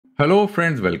Hello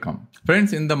friends, welcome.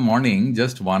 Friends, in the morning,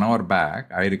 just 1 hour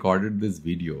back, I recorded this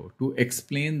video to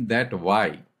explain that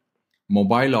why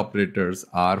mobile operators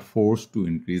are forced to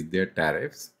increase their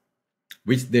tariffs,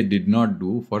 which they did not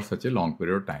do for such a long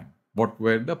period of time. What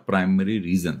were the primary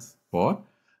reasons for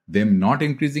them not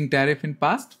increasing tariff in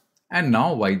past and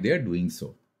now why they are doing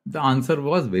so? The answer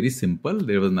was very simple.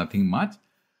 There was nothing much.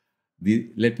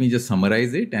 Let me just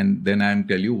summarize it and then I'll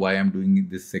tell you why I'm doing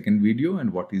this second video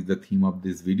and what is the theme of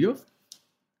this video.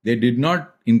 They did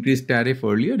not increase tariff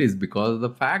earlier is because of the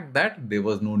fact that there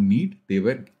was no need. They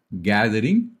were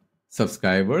gathering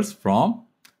subscribers from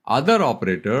other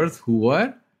operators who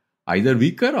were either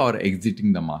weaker or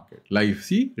exiting the market. Like you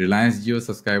see, Reliance Jio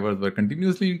subscribers were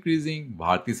continuously increasing,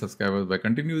 Bharti subscribers were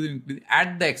continuously increasing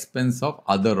at the expense of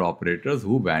other operators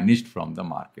who vanished from the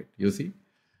market. You see,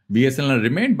 BSNL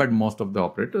remained, but most of the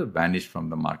operators vanished from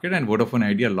the market, and Vodafone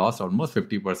Idea lost almost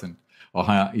 50%,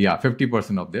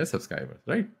 50% of their subscribers,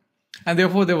 right? And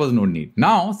therefore, there was no need.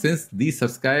 Now, since the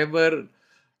subscriber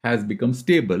has become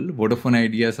stable, Vodafone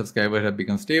Idea subscribers have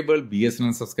become stable,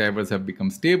 BSNL subscribers have become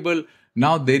stable.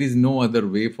 Now, there is no other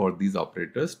way for these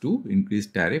operators to increase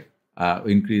tariff,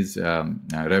 revenues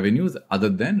other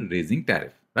than raising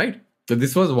tariff, right? So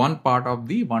this was one part of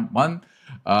the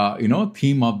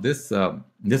theme of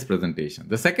this presentation.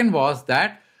 The second was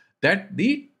that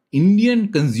the Indian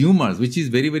consumers, which is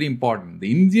very, very important,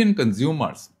 the Indian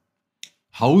consumers'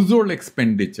 household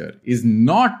expenditure is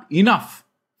not enough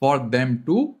for them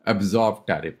to absorb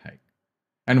tariff hike.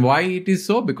 And why it is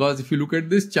so? Because if you look at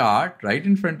this chart right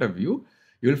in front of you,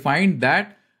 you'll find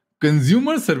that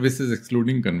consumer services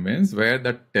excluding conveyance, where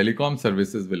the telecom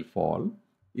services will fall,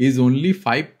 is only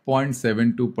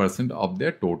 5.72% of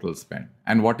their total spend.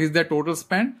 And what is their total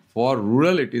spend? For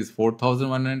rural, it is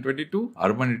 4,122.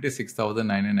 Urban, it is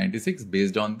 6,996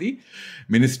 based on the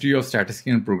Ministry of Statistics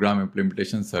and Program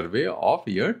Implementation Survey of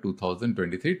year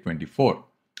 2023-24.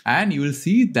 And you will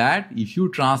see that if you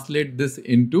translate this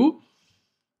into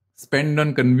spend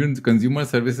on consumer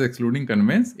services excluding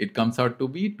conveyance, it comes out to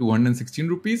be 216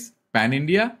 rupees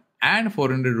pan-India and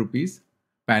 400 rupees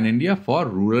pan-India for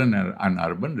rural and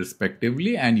urban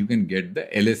respectively, and you can get the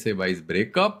LSA wise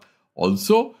breakup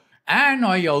also. And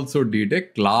I also did a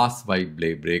class wise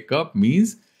breakup,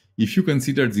 means if you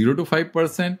consider 0 to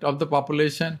 5% of the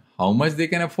population, how much they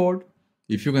can afford.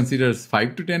 If you consider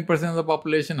 5 to 10% of the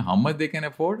population, how much they can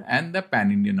afford, and the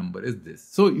pan-India number is this.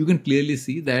 So you can clearly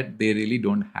see that they really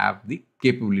don't have the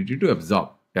capability to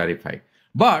absorb tariff hike.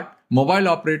 But mobile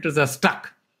operators are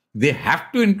stuck. They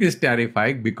have to increase tariff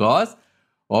hike because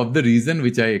of the reason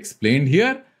which I explained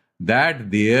here,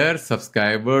 that their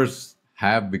subscribers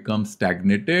have become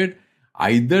stagnated.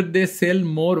 Either they sell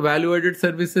more value-added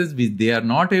services, which they are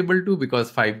not able to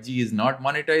because 5G is not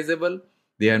monetizable.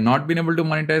 They have not been able to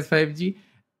monetize 5G,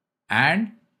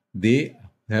 and they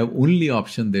have only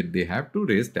option that they have to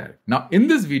raise tariff. Now, in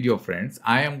this video, friends,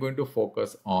 I am going to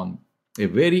focus on a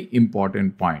very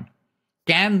important point.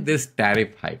 Can this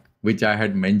tariff hike, which I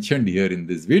had mentioned here in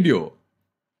this video,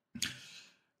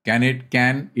 can it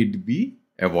be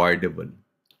avoidable?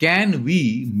 Can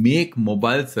we make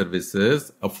mobile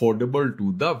services affordable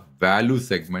to the value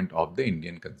segment of the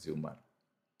Indian consumer?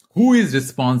 Who is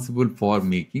responsible for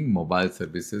making mobile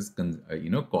services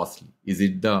costly? Is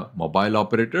it the mobile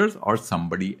operators or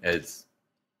somebody else?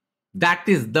 That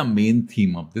is the main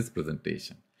theme of this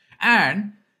presentation.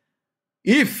 And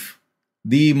if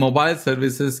the mobile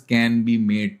services can be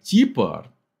made cheaper,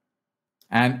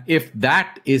 and if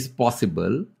that is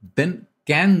possible, then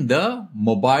can the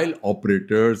mobile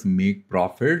operators make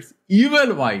profits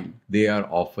even while they are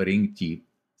offering cheap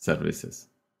services?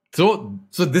 So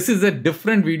this is a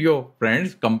different video,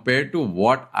 friends, compared to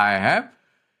what I have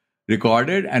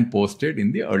recorded and posted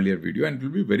in the earlier video, and it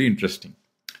will be very interesting.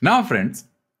 Now, friends,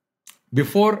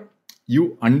 before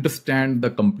you understand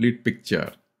the complete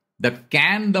picture, that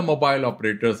can the mobile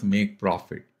operators make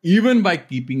profit even by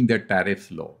keeping their tariffs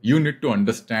low, you need to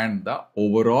understand the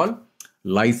overall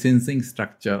licensing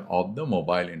structure of the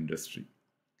mobile industry.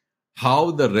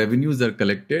 How the revenues are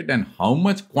collected and how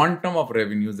much quantum of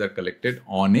revenues are collected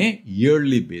on a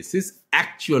yearly basis,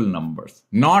 actual numbers,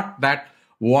 not that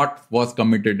what was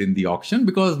committed in the auction,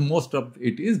 because most of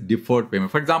it is deferred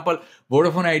payment. For example,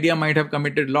 Vodafone Idea might have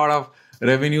committed a lot of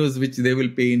revenues which they will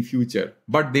pay in future,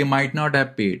 but they might not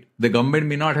have paid. The government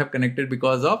may not have connected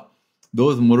because of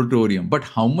those moratorium, but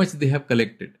how much they have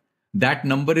collected, that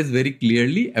number is very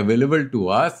clearly available to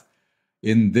us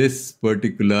in this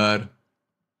particular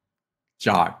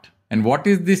chart. And what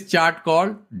is this chart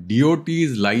called?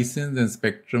 DOT's license and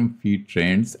spectrum fee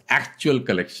trends actual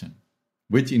collection,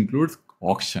 which includes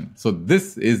auction. So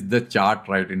this is the chart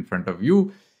right in front of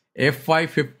you.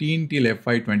 FY15 till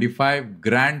FY25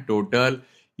 grand total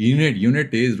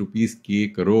unit is rupees K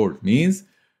crore, means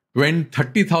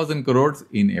 30,000 crores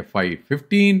in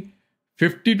FY15,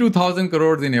 52,000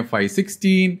 crores in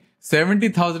FY16,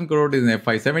 70,000 crores in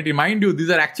FY17. Mind you, these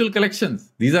are actual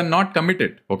collections. These are not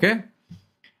committed. Okay.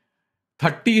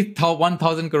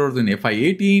 31,000 crores in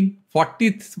FY18,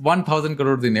 41,000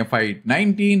 crores in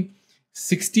FY19,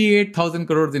 68,000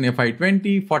 crores in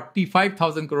FY20,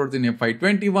 45,000 crores in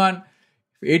FY21,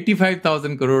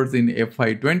 85,000 crores in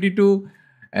FY22,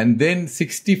 and then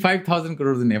 65,000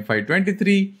 crores in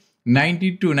FY23,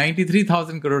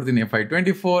 93,000 crores in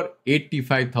FY24,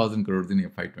 85,000 crores in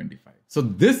FY25. So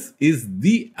this is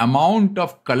the amount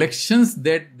of collections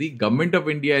that the government of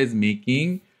India is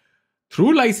making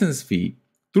through license fee,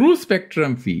 through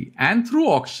spectrum fee, and through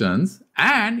auctions,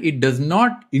 and it does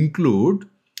not include,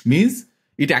 means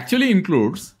it actually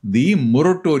includes the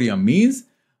moratorium, means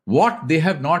what they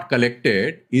have not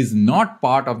collected is not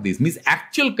part of this, means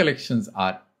actual collections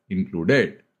are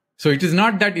included. So it is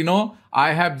not that,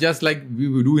 I have just like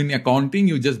we do in accounting,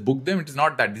 you just book them. It is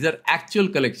not that. These are actual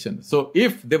collections. So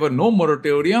if there were no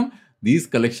moratorium, these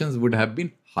collections would have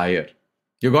been higher.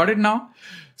 You got it now?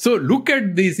 So look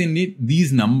at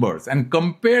these numbers and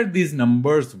compare these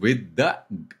numbers with the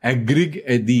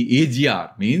the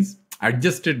AGR, means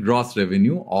adjusted gross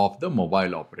revenue of the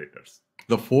mobile operators,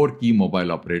 the 4 key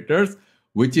mobile operators,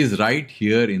 which is right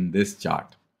here in this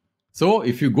chart. So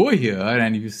if you go here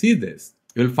and if you see this,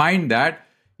 you'll find that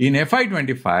in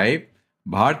FY25,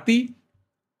 Bharti,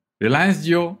 Reliance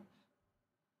Jio,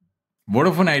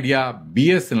 Vodafone Idea,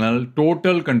 BSNL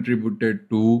total contributed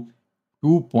to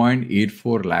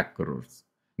 2.84 lakh crores.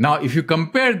 Now, if you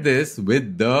compare this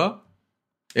with the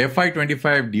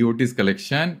FY25 DOT's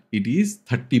collection, it is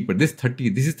 30%. This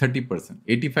is 30%.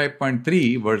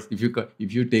 85.3 versus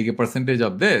if you take a percentage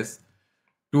of this,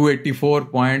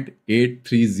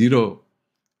 284.830.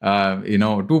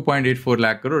 2.84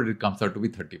 lakh crore, it comes out to be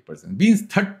 30%. Means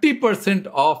 30%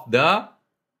 of the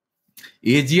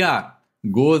AGR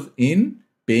goes in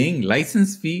paying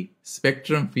license fee,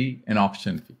 spectrum fee, and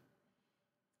auction fee.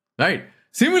 Right?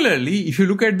 Similarly, if you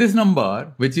look at this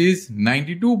number, which is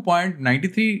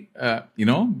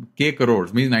 92.93, K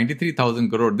crores, means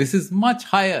 93,000 crore, this is much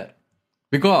higher.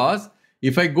 Because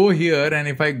if I go here and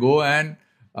if I go and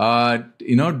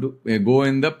go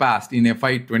in the past in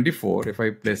FY24, if I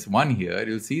place 1 here,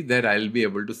 you'll see that I'll be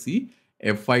able to see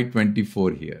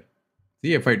FY24 here.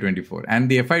 See FY24. And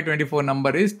the FY24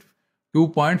 number is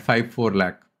 2.54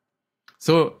 lakh.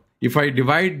 So if I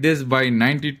divide this by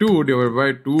 92 divided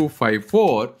by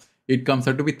 254, it comes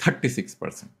out to be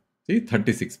 36%. See,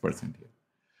 36% here.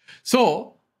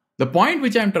 So the point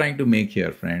which I'm trying to make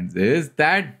here, friends, is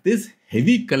that this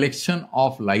heavy collection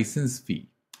of license fee,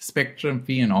 spectrum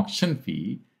fee, and auction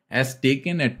fee has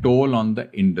taken a toll on the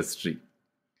industry.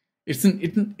 It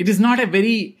is not a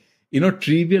very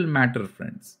trivial matter,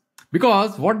 friends,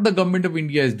 because what the government of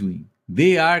India is doing,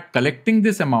 they are collecting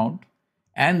this amount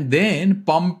and then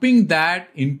pumping that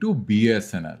into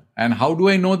BSNL. And how do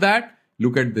I know that?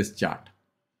 Look at this chart.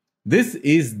 This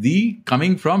is the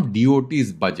coming from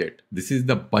DOT's budget. This is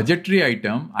the budgetary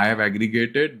item. I have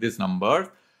aggregated this number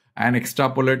and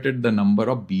extrapolated the number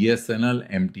of BSNL,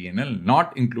 MTNL,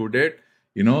 not included,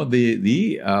 the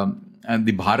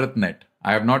BharatNet.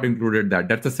 I have not included that.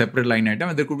 That's a separate line item,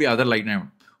 and there could be other line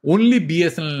item. Only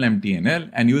BSNL and MTNL,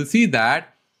 and you will see that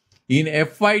in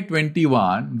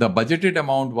FY21, the budgeted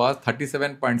amount was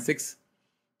 37.6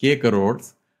 K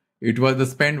crores. The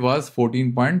spend was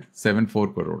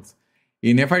 14.74 crores.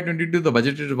 In FY22, the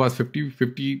budgeted was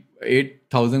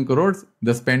 58,000 crores.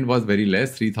 The spend was very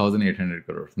less, 3,800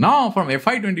 crores. Now, from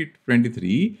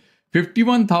FY2023,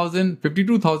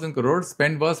 52,000 crores,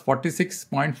 spend was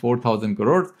 46.4 thousand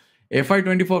crores.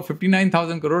 FY24,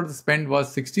 59,000 crores, the spend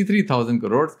was 63,000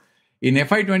 crores. In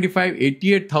FY25,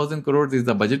 88,000 crores is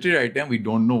the budgetary item. We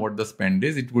don't know what the spend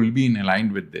is. It will be in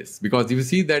aligned with this, because if you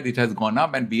see that it has gone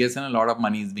up and BSNL, a lot of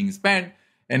money is being spent.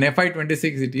 In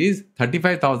FY26, it is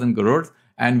 35,000 crores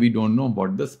and we don't know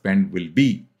what the spend will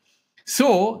be.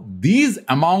 So these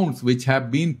amounts which have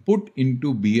been put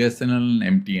into BSNL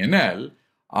and MTNL,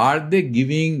 are they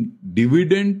giving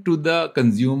dividend to the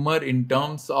consumer in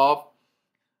terms of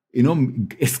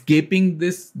escaping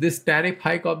this tariff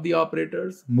hike of the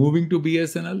operators, moving to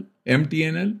BSNL,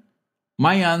 MTNL?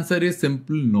 My answer is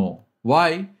simple no.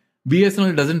 Why?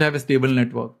 BSNL doesn't have a stable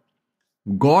network.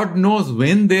 God knows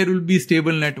when there will be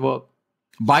stable network.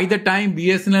 By the time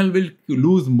BSNL will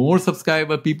lose more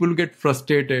subscribers, people will get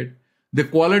frustrated. The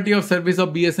quality of service of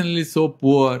BSNL is so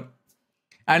poor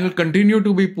and will continue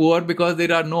to be poor because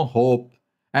there are no hope.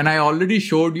 And I already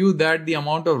showed you that the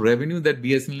amount of revenue that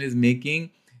BSNL is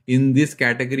making in this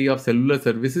category of cellular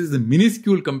services is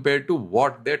minuscule compared to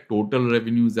what their total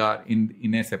revenues are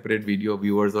in a separate video.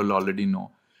 Viewers will already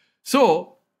know.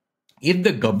 So, if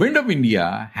the government of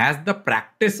India has the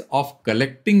practice of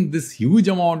collecting this huge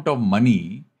amount of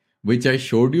money, which I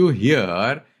showed you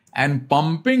here, and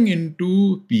pumping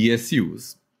into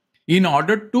PSUs in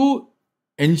order to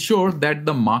ensure that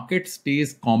the market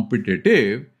stays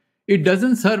competitive, it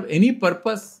doesn't serve any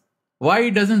purpose. Why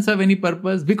it doesn't serve any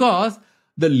purpose? Because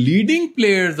the leading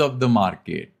players of the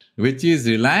market, which is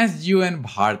Reliance Jio and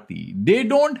Bharti, they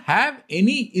don't have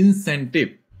any incentive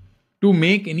to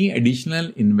make any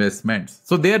additional investments.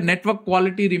 So their network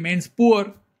quality remains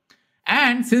poor.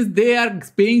 And since they are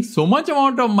paying so much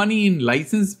amount of money in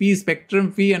license fee,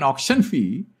 spectrum fee, and auction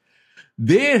fee,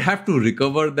 they have to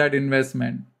recover that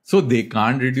investment. So they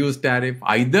can't reduce tariff.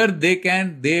 Either they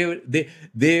can, their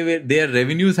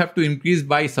revenues have to increase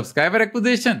by subscriber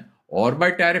acquisition or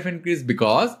by tariff increase,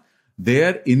 because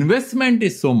their investment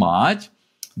is so much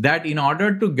that in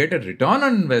order to get a return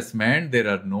on investment, there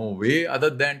are no way other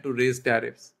than to raise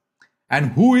tariffs.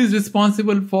 And who is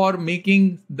responsible for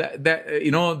making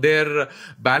their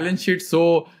balance sheet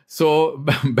so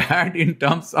bad in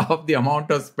terms of the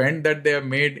amount of spend that they have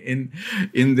made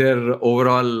in their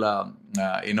overall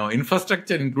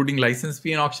infrastructure, including license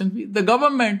fee and auction fee? The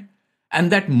government. And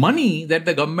that money that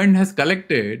the government has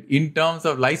collected in terms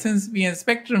of license fee and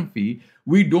spectrum fee,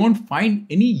 we don't find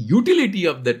any utility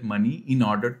of that money in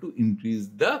order to increase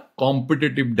the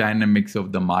competitive dynamics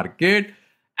of the market.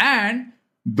 And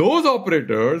those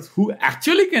operators who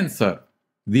actually can serve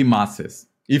the masses,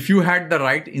 if you had the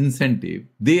right incentive,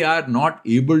 they are not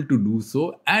able to do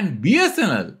so. And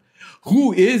BSNL,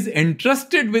 who is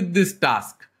entrusted with this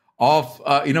task of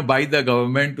by the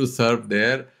government to serve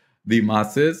the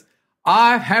masses,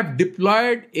 I have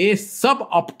deployed a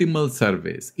suboptimal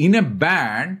service in a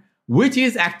band which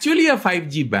is actually a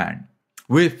 5G band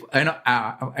with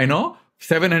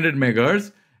 700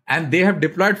 megahertz, and they have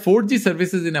deployed 4G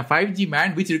services in a 5G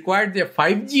band which required a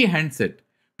 5G handset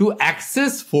to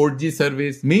access 4G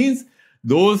service. Means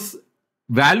those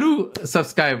value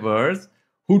subscribers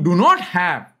who do not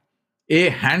have a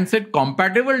handset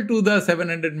compatible to the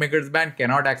 700 megahertz band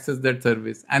cannot access that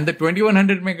service. And the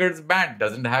 2100 megahertz band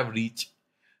doesn't have reach.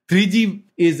 3G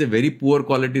is a very poor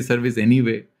quality service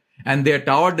anyway, and their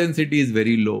tower density is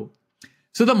very low.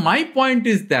 So my point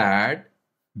is that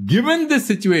given this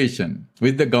situation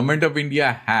which the government of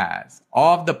India has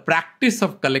of the practice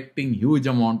of collecting huge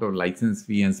amount of license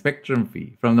fee and spectrum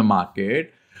fee from the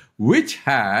market, which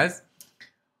has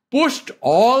pushed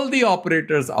all the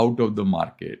operators out of the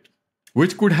market,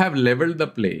 which could have leveled the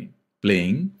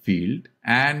playing field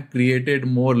and created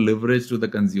more leverage to the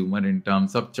consumer in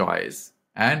terms of choice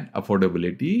and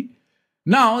affordability.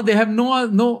 Now they have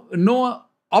no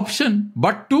option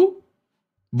but to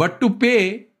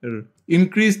pay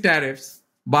increased tariffs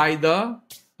by the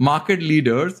market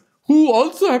leaders, who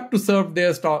also have to serve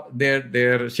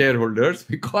their shareholders,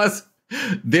 because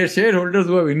their shareholders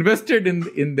who have invested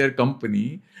in their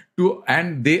company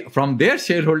from their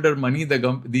shareholder money,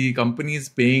 the company is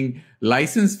paying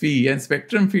license fee and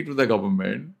spectrum fee to the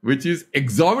government, which is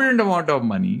exorbitant amount of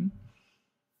money,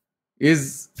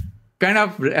 is kind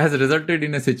of has resulted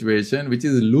in a situation which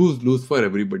is lose-lose for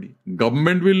everybody.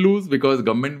 Government will lose because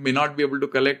government may not be able to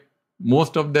collect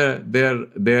most of their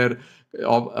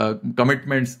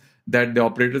commitments that the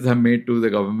operators have made to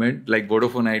the government. Like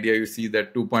Vodafone Idea, you see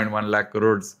that 2.1 lakh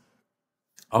crores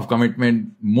of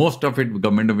commitment, most of it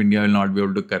government of India will not be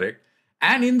able to correct.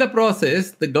 And in the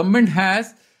process, the government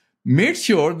has made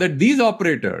sure that these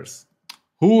operators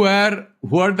who are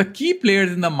the key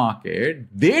players in the market,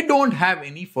 they don't have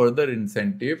any further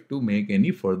incentive to make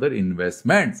any further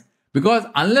investments. Because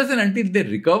unless and until they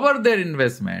recover their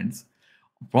investments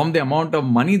from the amount of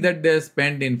money that they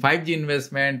spent in 5G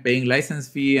investment, paying license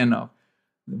fee and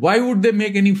why would they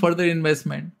make any further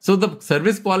investment? So the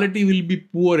service quality will be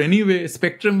poor anyway.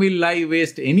 Spectrum will lie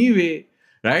waste anyway,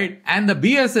 right? And the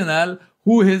BSNL,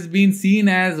 who has been seen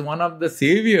as one of the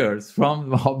saviors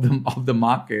of the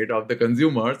market, of the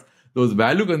consumers, those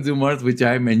value consumers which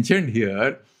I mentioned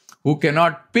here, who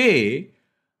cannot pay,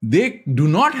 they do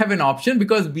not have an option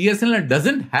because BSNL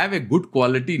doesn't have a good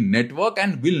quality network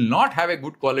and will not have a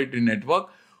good quality network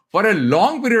for a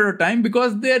long period of time,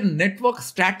 because their network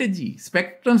strategy,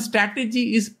 spectrum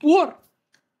strategy is poor,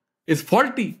 is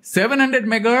faulty. 700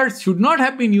 megahertz should not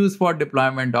have been used for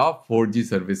deployment of 4G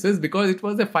services, because it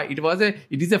is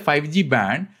a 5G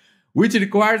band which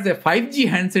requires a 5G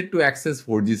handset to access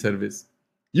 4G service.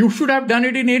 You should have done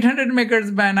it in 800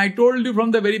 megahertz band. I told you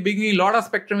from the very beginning, a lot of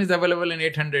spectrum is available in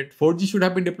 800. 4G should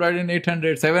have been deployed in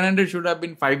 800. 700 should have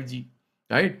been 5G,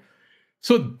 right?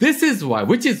 So this is why,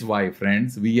 which is why,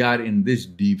 friends, we are in this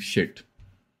deep shit.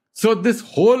 So this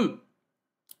whole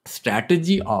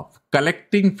strategy of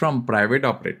collecting from private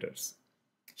operators,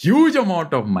 huge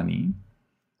amount of money,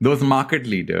 those market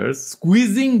leaders,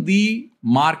 squeezing the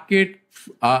market,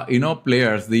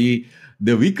 players, the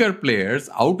weaker players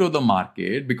out of the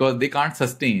market because they can't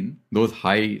sustain those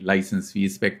high license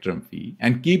fees, spectrum fee,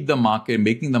 and keep the market,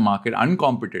 making the market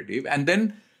uncompetitive, and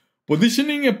then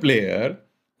positioning a player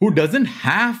who doesn't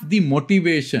have the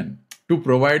motivation to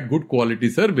provide good quality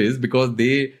service because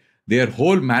their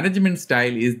whole management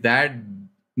style is that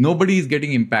nobody is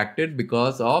getting impacted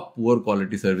because of poor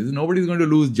quality service. Nobody is going to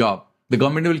lose job. The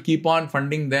government will keep on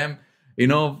funding them.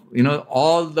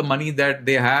 All the money that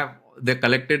they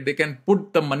collected, they can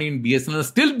put the money in BSNL.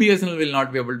 Still, BSNL will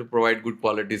not be able to provide good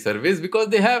quality service because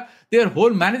their whole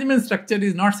management structure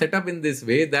is not set up in this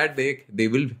way that they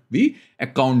will be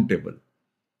accountable.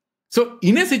 So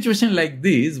in a situation like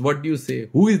this, what do you say?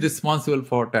 Who is responsible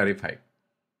for tariff hike?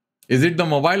 Is it the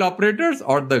mobile operators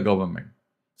or the government?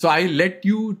 So I let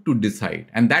you to decide.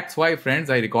 And that's why, friends,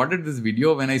 I recorded this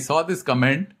video. When I saw this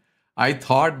comment, I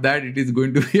thought that it is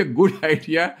going to be a good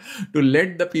idea to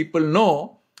let the people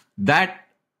know that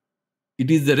it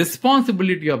is the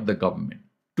responsibility of the government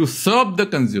to serve the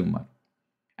consumer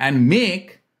and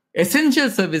make essential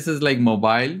services like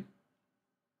mobile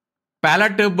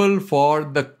palatable for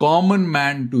the common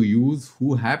man to use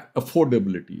who have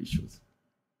affordability issues.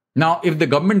 Now, if the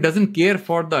government doesn't care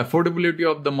for the affordability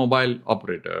of the mobile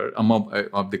operator,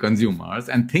 of the consumers,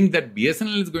 and think that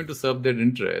BSNL is going to serve their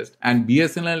interest, and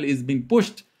BSNL is being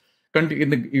pushed,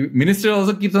 the minister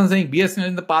also keeps on saying BSNL is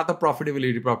in the path of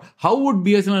profitability. How would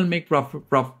BSNL make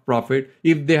profit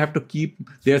if they have to keep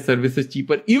their services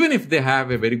cheaper, even if they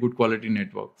have a very good quality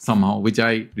network somehow, which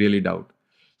I really doubt.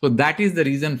 So that is the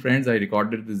reason, friends, I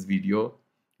recorded this video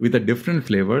with a different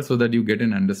flavor so that you get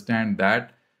and understand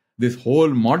that this whole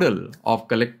model of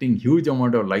collecting huge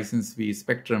amount of license fee,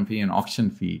 spectrum fee, and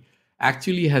auction fee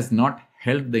actually has not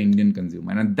helped the Indian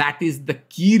consumer. And that is the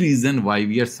key reason why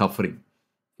we are suffering.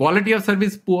 Quality of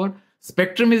service poor,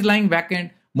 spectrum is lying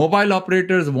vacant, mobile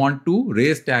operators want to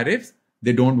raise tariffs,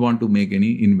 they don't want to make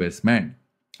any investment.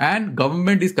 And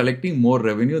government is collecting more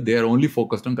revenue, they are only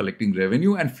focused on collecting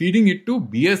revenue and feeding it to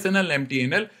BSNL,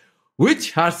 MTNL,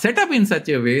 which are set up in such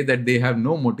a way that they have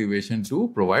no motivation to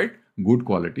provide good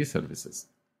quality services.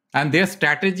 And their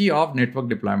strategy of network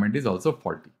deployment is also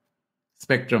faulty.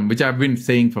 Spectrum, which I've been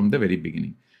saying from the very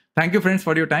beginning. Thank you, friends,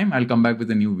 for your time. I'll come back with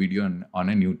a new video on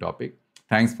a new topic.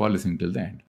 Thanks for listening till the end.